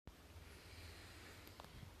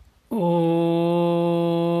Namaste,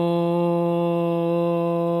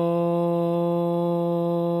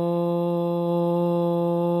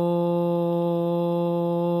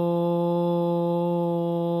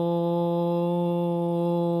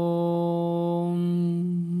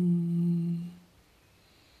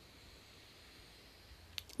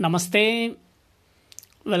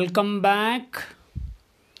 welcome back.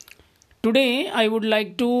 Today I would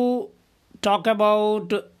like to talk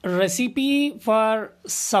about recipe for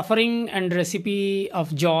suffering and recipe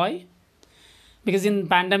of joy, because in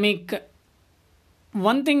pandemic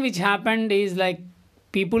one thing which happened is like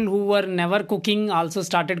people who were never cooking also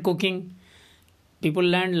started cooking. People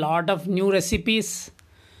learned lot of new recipes.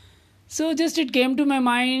 So just it came to my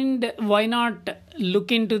mind, why not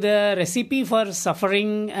look into the recipe for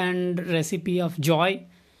suffering and recipe of joy.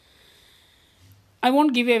 I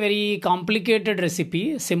won't give a very complicated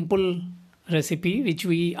recipe, simple recipe which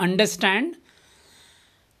we understand.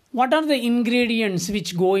 What are the ingredients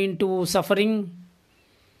which go into suffering?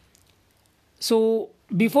 So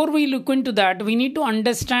before we look into that, we need to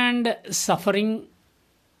understand suffering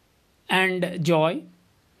and joy.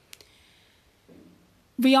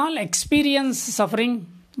 We all experience suffering.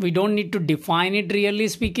 We don't need to define it, really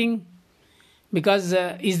speaking, because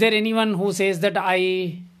is there anyone who says that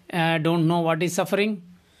I don't know what is suffering?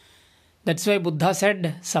 That's why Buddha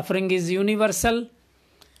said suffering is universal.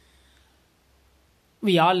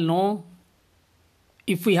 We all know.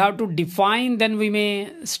 If we have to define, then we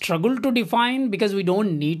may struggle to define, because we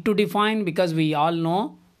don't need to define, because we all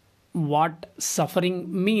know what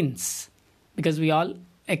suffering means, because we all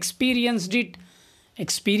experiencing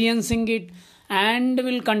it, and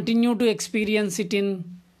will continue to experience it in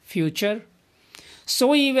future.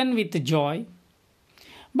 So even with joy.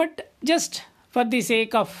 But just for the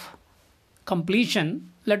sake of completion,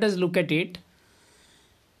 let us look at it.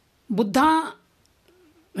 Buddha,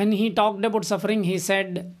 when he talked about suffering, he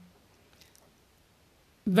said,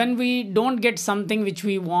 when we don't get something which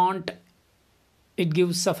we want, it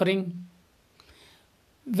gives suffering.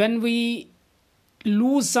 When we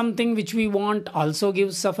lose something which we want, also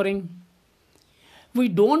gives suffering. We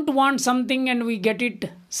don't want something and we get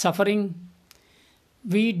it, suffering.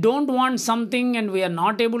 We don't want something and we are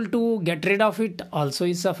not able to get rid of it, also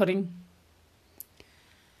is suffering.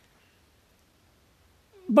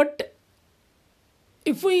 But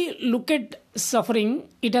if we look at suffering,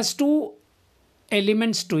 it has two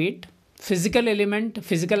elements to it: physical element,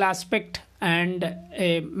 physical aspect, and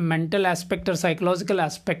a mental aspect or psychological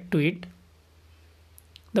aspect to it.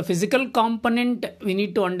 The physical component, we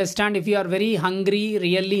need to understand. If you are very hungry,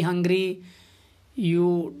 really hungry,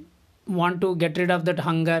 you want to get rid of that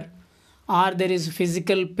hunger, or there is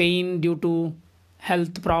physical pain due to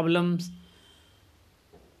health problems.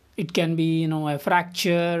 It can be, a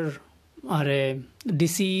fracture or a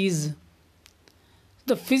disease.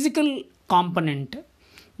 The physical component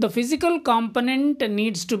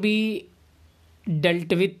needs to be dealt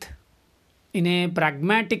with in a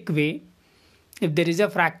pragmatic way. If there is a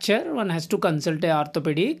fracture, one has to consult a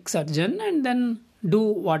orthopedic surgeon and then do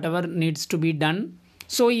whatever needs to be done.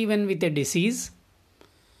 So even with a disease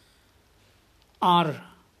or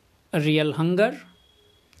a real hunger,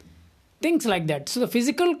 things like that. So the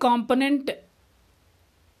physical component,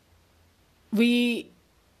 we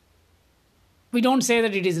don't say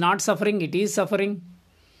that it is not suffering, it is suffering.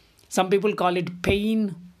 Some people call it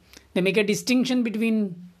pain. They make a distinction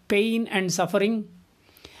between pain and suffering.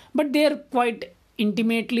 But they are quite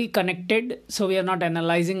intimately connected, so we are not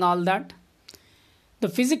analyzing all that. The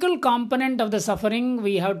physical component of the suffering,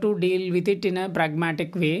 we have to deal with it in a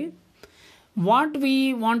pragmatic way. What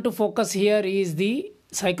we want to focus here is the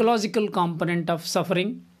psychological component of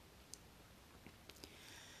suffering.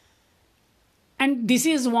 And this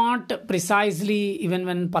is what precisely, even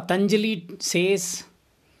when Patanjali says,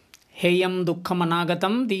 Heyam Dukkham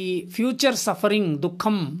Anagatam, the future suffering,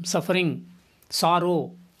 Dukkham, suffering,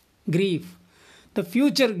 sorrow, grief, the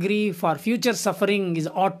future grief or future suffering is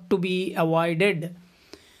ought to be avoided.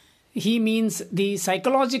 He means the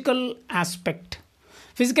psychological aspect.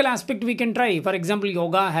 Physical aspect we can try. For example,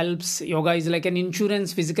 yoga helps. Yoga is like an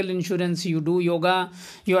insurance, physical insurance. You do yoga,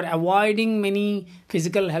 you are avoiding many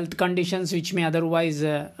physical health conditions which may otherwise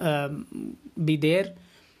be there.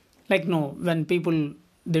 Like when people,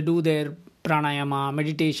 they do their pranayama,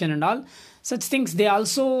 meditation and all, such things, they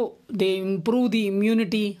improve the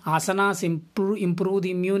immunity. Asanas improve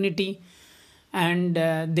the immunity, and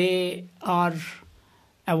they are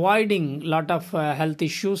avoiding lot of health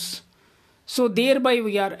issues. So thereby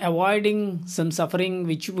we are avoiding some suffering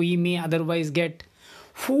which we may otherwise get.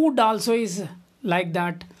 Food also is like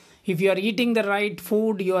that. If you are eating the right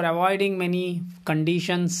food, you are avoiding many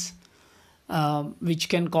conditions which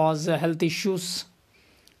can cause health issues.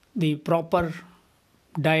 The proper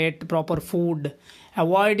diet, proper food,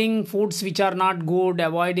 avoiding foods which are not good,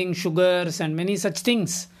 avoiding sugars and many such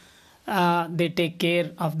things, they take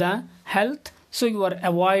care of the health. So you are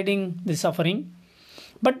avoiding the suffering.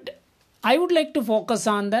 But I would like to focus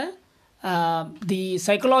on the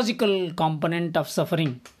psychological component of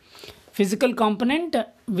suffering. Physical component,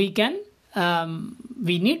 we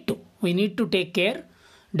need to take care,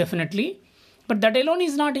 definitely. But that alone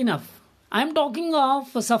is not enough. I am talking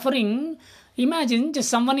of suffering. Imagine just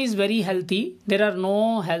someone is very healthy. There are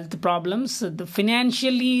no health problems.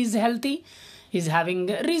 Financially is healthy. Is having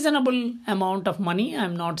a reasonable amount of money. I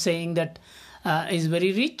am not saying that is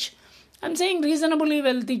very rich. I am saying reasonably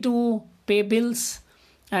wealthy to pay bills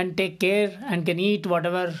and take care and can eat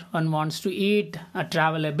whatever one wants to eat,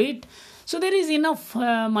 travel a bit. So there is enough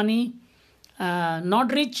money.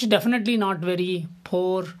 Not rich, definitely not very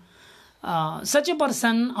poor. Such a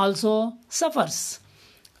person also suffers.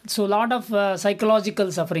 So a lot of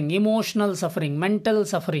psychological suffering, emotional suffering, mental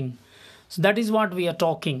suffering. So that is what we are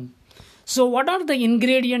talking. So what are the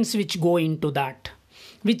ingredients which go into that,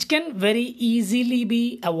 which can very easily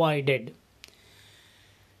be avoided?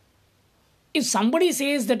 If somebody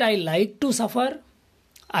says that I like to suffer,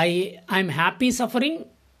 I'm happy suffering,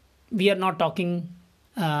 we are not talking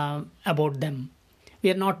about them.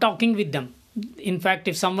 We are not talking with them. In fact,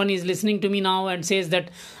 if someone is listening to me now and says that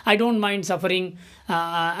I don't mind suffering,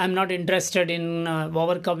 I'm not interested in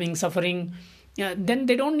overcoming suffering, then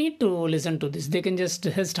they don't need to listen to this. They can just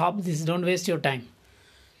stop this. Don't waste your time.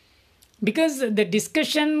 Because the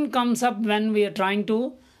discussion comes up when we are trying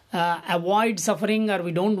to avoid suffering, or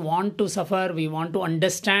we don't want to suffer. We want to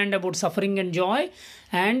understand about suffering and joy,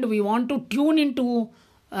 and we want to tune into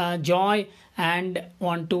joy and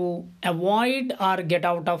want to avoid or get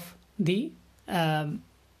out of the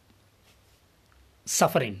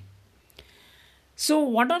suffering. So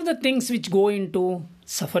what are the things which go into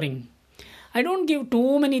suffering? I don't give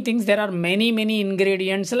too many things. There are many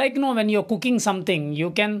ingredients. Like, when you're cooking something,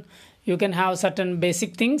 you can have certain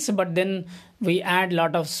basic things, but then we add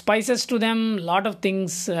lot of spices to them, lot of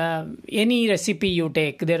things. Any recipe you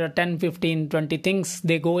take, there are 10, 15, 20 things.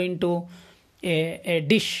 They go into a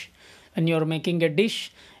dish. When you're making a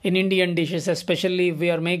dish, in Indian dishes especially, we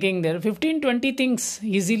are making there 15, 20 things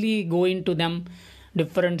easily go into them.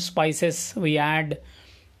 Different spices we add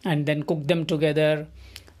and then cook them together.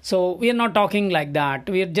 So we are not talking like that.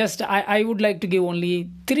 We are just, I would like to give only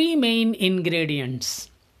 3 main ingredients,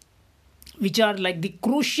 which are like the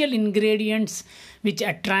crucial ingredients which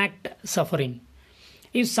attract suffering.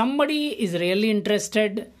 If somebody is really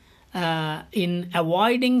interested in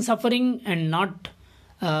avoiding suffering and not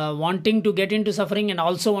wanting to get into suffering and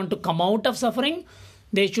also want to come out of suffering,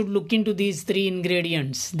 they should look into these 3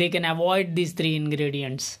 ingredients. They can avoid these 3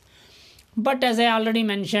 ingredients. But as I already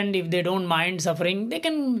mentioned, if they don't mind suffering, they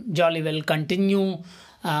can jolly well continue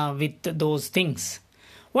with those things.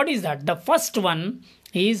 What is that? The first one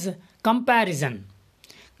is comparison.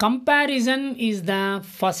 Comparison is the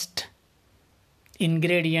first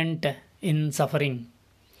ingredient in suffering.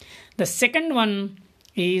 The second one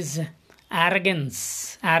is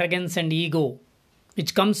arrogance and ego,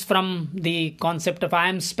 which comes from the concept of I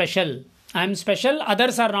am special. I am special,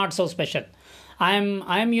 others are not so special. I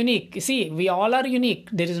am unique. See, we all are unique,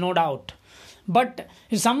 there is no doubt. But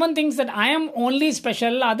if someone thinks that I am only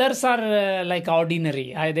special, others are like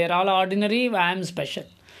ordinary. They're all ordinary, I am special.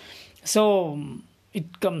 So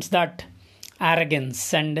it comes that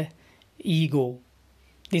arrogance and ego.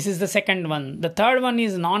 This is the second one. The third one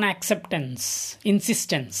is non-acceptance,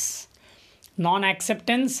 insistence.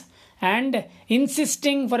 Non-acceptance and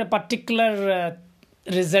insisting for a particular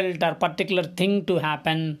result or particular thing to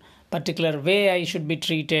happen, particular way I should be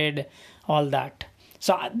treated, all that.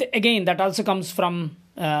 So again, that also comes from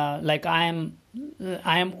like I am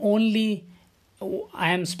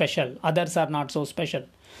special, others are not so special.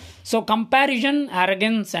 So comparison,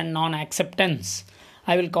 arrogance and non-acceptance,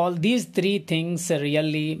 I will call these 3 things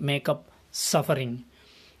really make up suffering.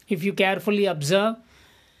 If you carefully observe,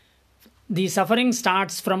 the suffering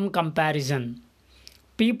starts from comparison.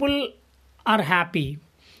 People are happy,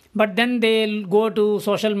 but then they'll go to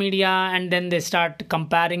social media and then they start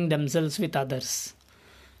comparing themselves with others.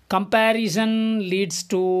 Comparison leads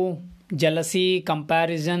to jealousy.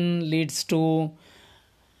 Comparison leads to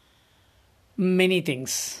many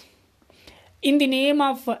things. In the name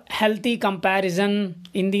of healthy comparison,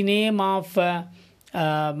 in the name of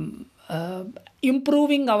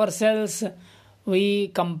improving ourselves, we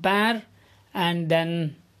compare and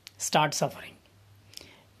then start suffering.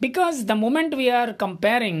 Because the moment we are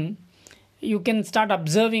comparing, you can start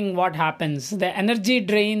observing what happens. The energy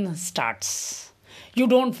drain starts. You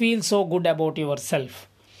don't feel so good about yourself.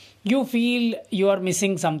 You feel you are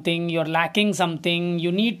missing something, you are lacking something,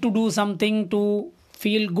 you need to do something to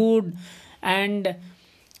feel good, and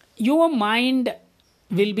your mind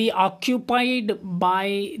will be occupied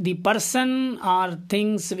by the person or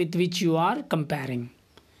things with which you are comparing.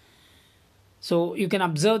 So you can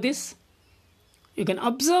observe this. You can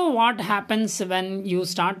observe what happens when you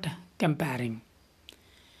start comparing.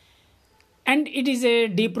 And it is a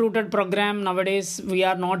deep rooted program nowadays. We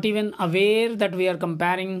are not even aware that we are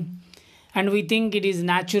comparing, and we think it is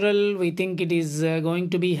natural, we think it is going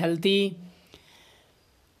to be healthy,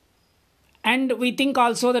 and we think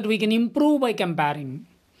also that we can improve by comparing.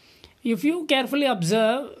 If you carefully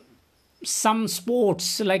observe some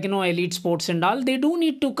sports, like elite sports and all, they do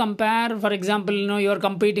need to compare. For example, you are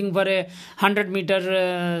competing for a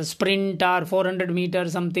 100-meter sprint or 400-meter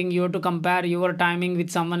something. You have to compare your timing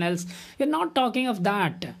with someone else. You're not talking of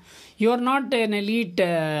that. You are not an elite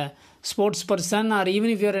sports person, or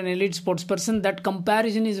even if you're an elite sports person, that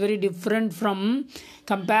comparison is very different from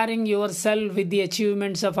comparing yourself with the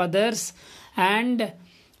achievements of others, and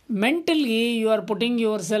mentally you are putting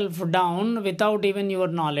yourself down without even your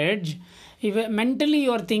knowledge. If mentally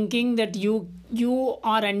you are thinking that you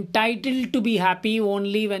are entitled to be happy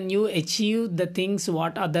only when you achieve the things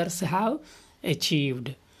what others have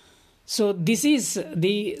achieved. So this is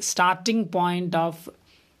the starting point of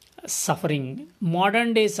suffering.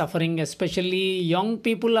 Modern day suffering, especially young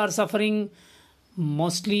people are suffering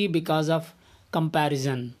mostly because of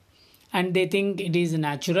comparison, and they think it is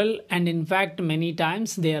natural, and in fact many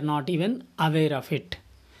times they are not even aware of it.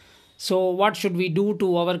 So what should we do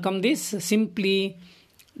to overcome this? Simply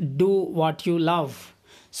do what you love.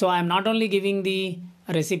 So I am not only giving the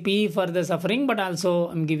recipe for the suffering, but also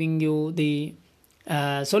I am giving you the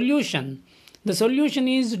solution. The solution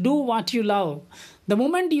is do what you love. The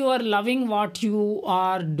moment you are loving what you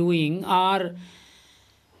are doing, or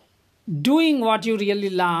doing what you really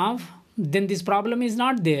love, then this problem is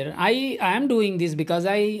not there. I am doing this because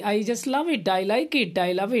I just love it. I like it.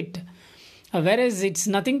 I love it. Whereas it's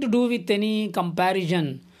nothing to do with any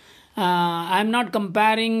comparison. I'm not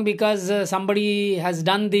comparing because somebody has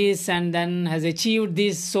done this and then has achieved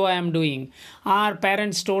this, so I am doing. Our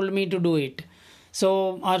parents told me to do it.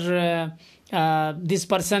 So, or this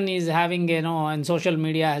person is having, in social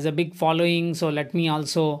media has a big following, so let me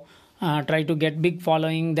also try to get big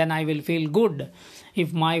following, then I will feel good.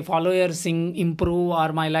 If my followers improve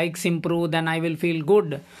or my likes improve, then I will feel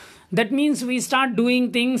good. That means we start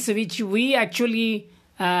doing things which we actually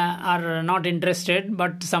are not interested,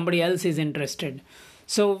 but somebody else is interested.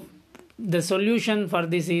 So the solution for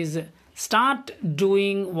this is start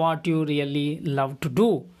doing what you really love to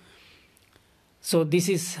do. So this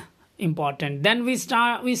is important. Then we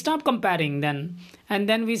stop comparing then, and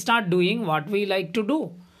then we start doing what we like to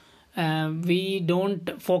do. We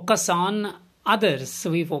don't focus on others,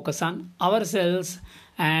 we focus on ourselves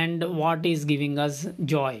and what is giving us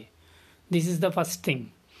joy. This is the first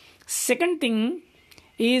thing. Second thing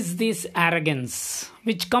is this arrogance,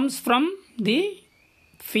 which comes from the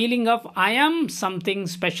feeling of I am something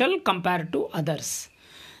special compared to others.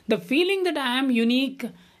 The feeling that I am unique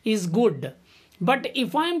is good. But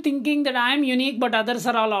if I am thinking that I am unique but others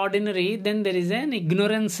are all ordinary, then there is an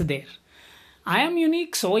ignorance there. I am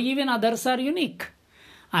unique, so even others are unique.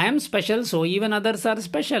 I am special, so even others are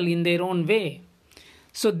special in their own way.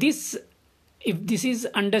 So if this is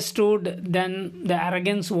understood, then the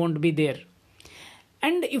arrogance won't be there.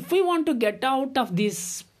 And if we want to get out of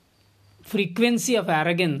this frequency of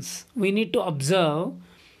arrogance, we need to observe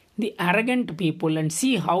the arrogant people and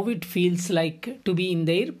see how it feels like to be in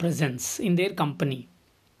their presence, in their company.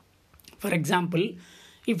 For example,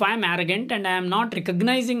 if I am arrogant and I am not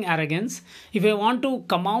recognizing arrogance, if I want to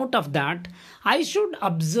come out of that, I should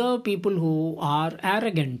observe people who are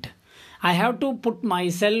arrogant. I have to put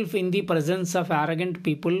myself in the presence of arrogant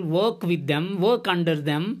people, work with them, work under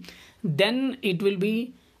them. Then it will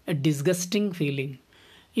be a disgusting feeling.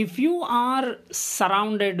 If you are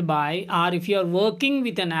surrounded by, or if you are working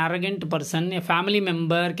with an arrogant person, a family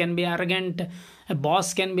member can be arrogant, a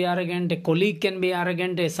boss can be arrogant, a colleague can be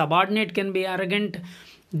arrogant, a subordinate can be arrogant,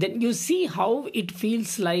 then you see how it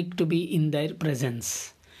feels like to be in their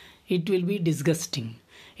presence. It will be disgusting.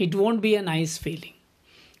 It won't be a nice feeling.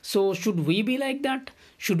 So should we be like that?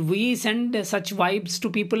 Should we send such vibes to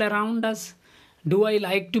people around us? Do I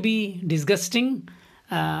like to be disgusting?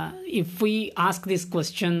 If we ask this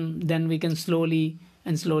question, then we can slowly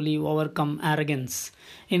overcome arrogance.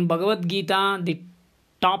 In Bhagavad Gita, the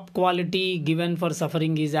top quality given for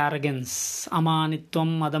suffering is arrogance.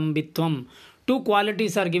 Amanitvam, adambitvam. Two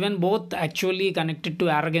qualities are given, both actually connected to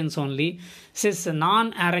arrogance only. Says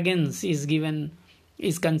non-arrogance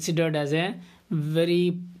is considered as a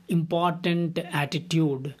very important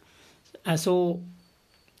attitude. So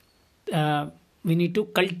we need to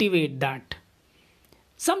cultivate that.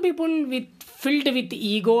 Some people filled with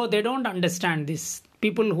ego, they don't understand this.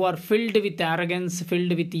 People who are filled with arrogance,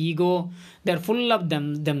 filled with ego, they're full of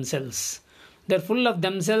themselves. They're full of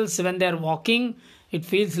themselves. When they're walking, it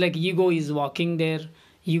feels like ego is walking there.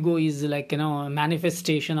 Ego is like, a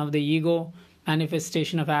manifestation of the ego,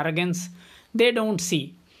 manifestation of arrogance. They don't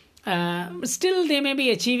see. Still they may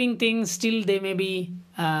be achieving things, still they may be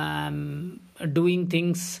doing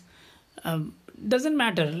things. Doesn't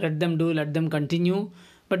matter, let them do, let them continue,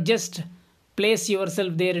 but just place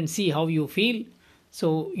yourself there and see how you feel.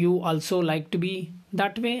 So you also like to be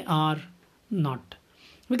that way or not?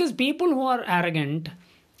 Because people who are arrogant,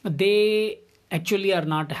 they actually are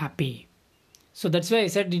not happy. So that's why I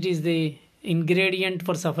said it is the ingredient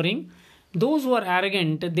for suffering. Those who are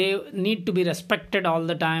arrogant, they need to be respected all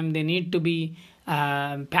the time. They need to be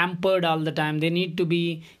pampered all the time. They need to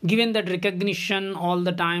be given that recognition all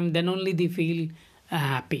the time. Then only they feel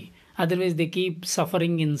happy. Otherwise, they keep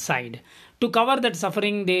suffering inside. To cover that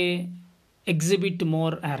suffering, they exhibit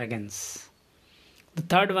more arrogance. The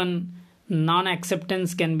third one,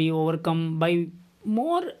 non-acceptance can be overcome by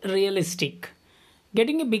more realistic,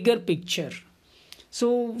 getting a bigger picture.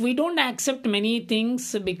 So we don't accept many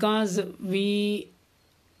things because we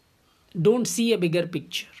don't see a bigger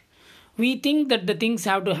picture. We think that the things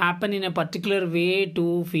have to happen in a particular way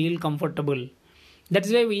to feel comfortable.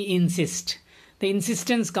 That's why we insist. The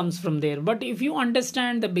insistence comes from there. But if you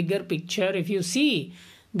understand the bigger picture, if you see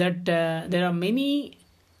that there are many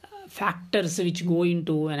factors which go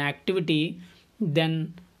into an activity,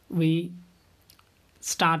 then we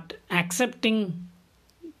start accepting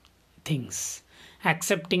things.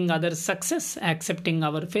 Accepting others' success, accepting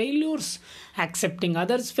our failures, accepting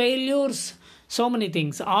others' failures, so many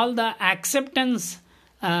things. All the acceptance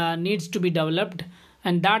needs to be developed,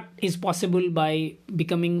 and that is possible by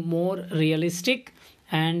becoming more realistic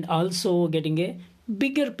and also getting a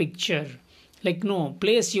bigger picture. Like,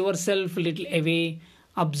 place yourself a little away,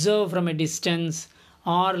 observe from a distance,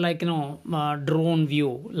 or drone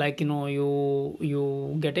view. Like,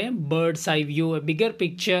 you get a bird's eye view, a bigger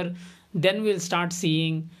picture. Then we'll start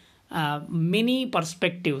seeing many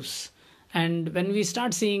perspectives. And when we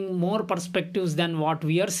start seeing more perspectives than what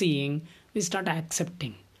we are seeing, we start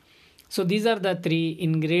accepting. So these are the three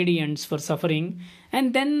ingredients for suffering.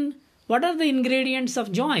 And then what are the ingredients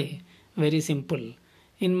of joy? Very simple.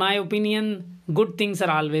 In my opinion, good things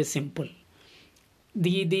are always simple.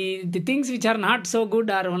 The things which are not so good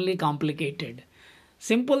are only complicated.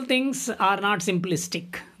 Simple things are not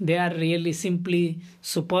simplistic. They are really simply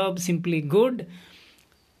superb, simply good.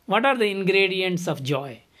 What are the ingredients of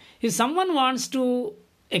joy? If someone wants to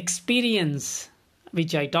experience,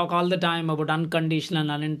 which I talk all the time about unconditional,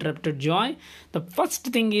 uninterrupted joy, the first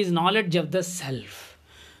thing is knowledge of the self.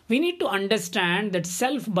 We need to understand that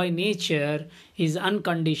self by nature is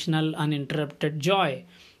unconditional, uninterrupted joy.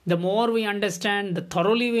 The more we understand, the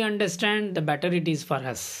thoroughly we understand, the better it is for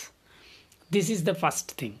us. This is the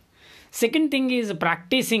first thing. Second thing is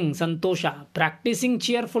practicing santosha, practicing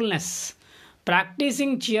cheerfulness.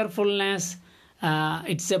 Practicing cheerfulness,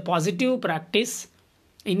 it's a positive practice.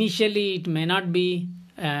 Initially, it may not be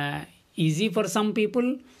easy for some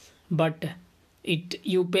people, but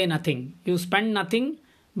you pay nothing. You spend nothing,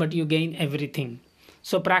 but you gain everything.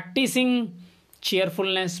 So practicing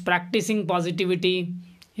cheerfulness, practicing positivity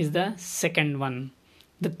is the second one.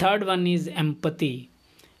 The third one is empathy.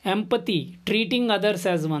 Empathy, treating others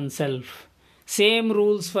as oneself. Same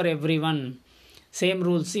rules for everyone. Same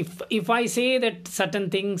rules. If I say that certain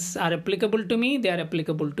things are applicable to me, they are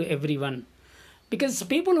applicable to everyone. Because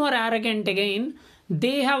people who are arrogant, again,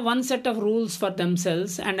 they have one set of rules for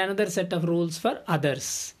themselves and another set of rules for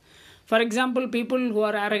others. For example, people who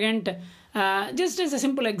are arrogant, just as a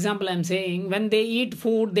simple example I'm saying, when they eat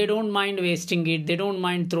food, they don't mind wasting it. They don't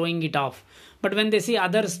mind throwing it off. But when they see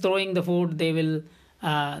others throwing the food, they will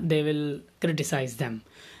criticize them.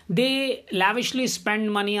 They lavishly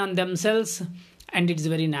spend money on themselves and it's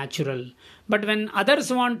very natural. But when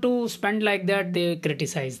others want to spend like that, they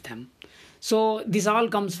criticize them. So this all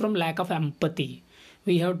comes from lack of empathy.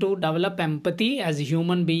 We have to develop empathy as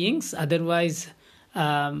human beings. Otherwise,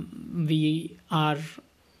 we are,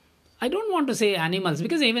 I don't want to say animals,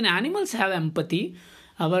 because even animals have empathy.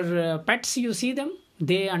 Our pets, you see them,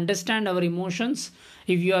 they understand our emotions.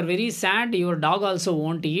 If you are very sad, your dog also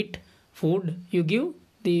won't eat food you give.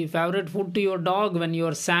 the favorite food to your dog when you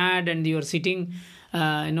are sad and you are sitting,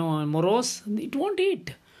 morose, it won't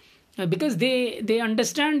eat. Because they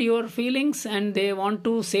understand your feelings and they want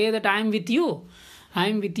to say that I am with you. I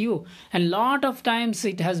am with you. And lot of times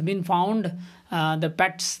it has been found, the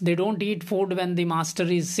pets, they don't eat food when the master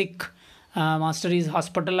is sick, master is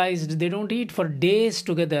hospitalized. They don't eat for days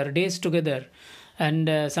together.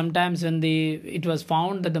 And sometimes when it was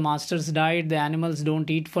found that the masters died, the animals don't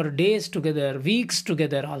eat for days together, weeks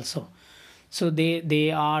together also. So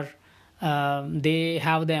they have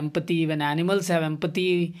the empathy. When animals have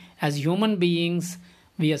empathy, as human beings,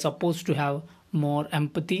 we are supposed to have more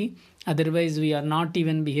empathy. Otherwise, we are not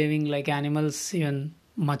even behaving like animals, even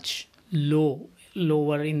much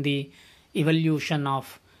lower in the evolution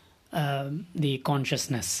of the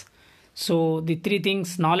consciousness. So the three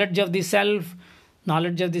things: knowledge of the self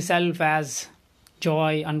as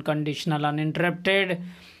joy, unconditional, uninterrupted.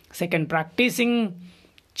 Second, practicing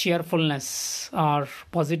cheerfulness or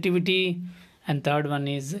positivity. And third one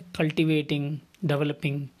is cultivating,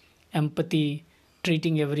 developing empathy,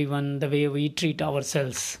 treating everyone the way we treat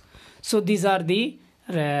ourselves. So these are the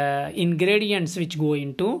ingredients which go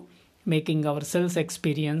into making ourselves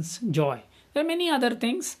experience joy. There are many other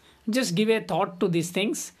things. Just give a thought to these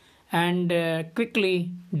things and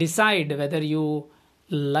quickly decide whether you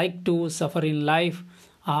like to suffer in life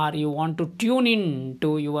or you want to tune in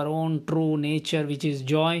to your own true nature, which is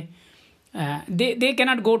joy. They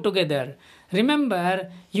cannot go together. Remember,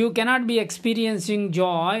 you cannot be experiencing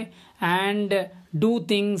joy and do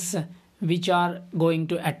things which are going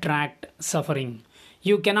to attract suffering.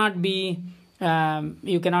 You cannot be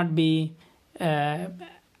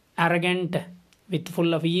arrogant with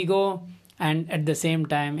full of ego and at the same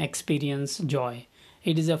time experience joy.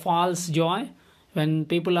 It is a false joy. When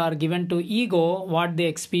people are given to ego, what they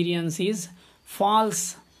experience is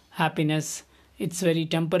false happiness. It's very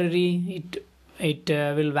temporary. It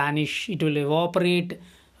will vanish. It will evaporate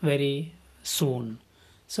very soon.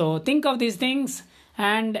 So think of these things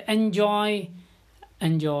and enjoy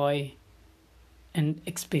and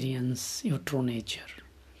experience your true nature.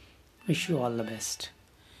 Wish you all the best.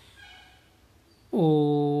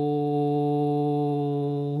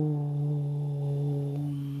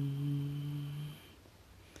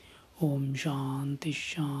 Om Shanti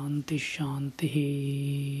Shanti Shanti.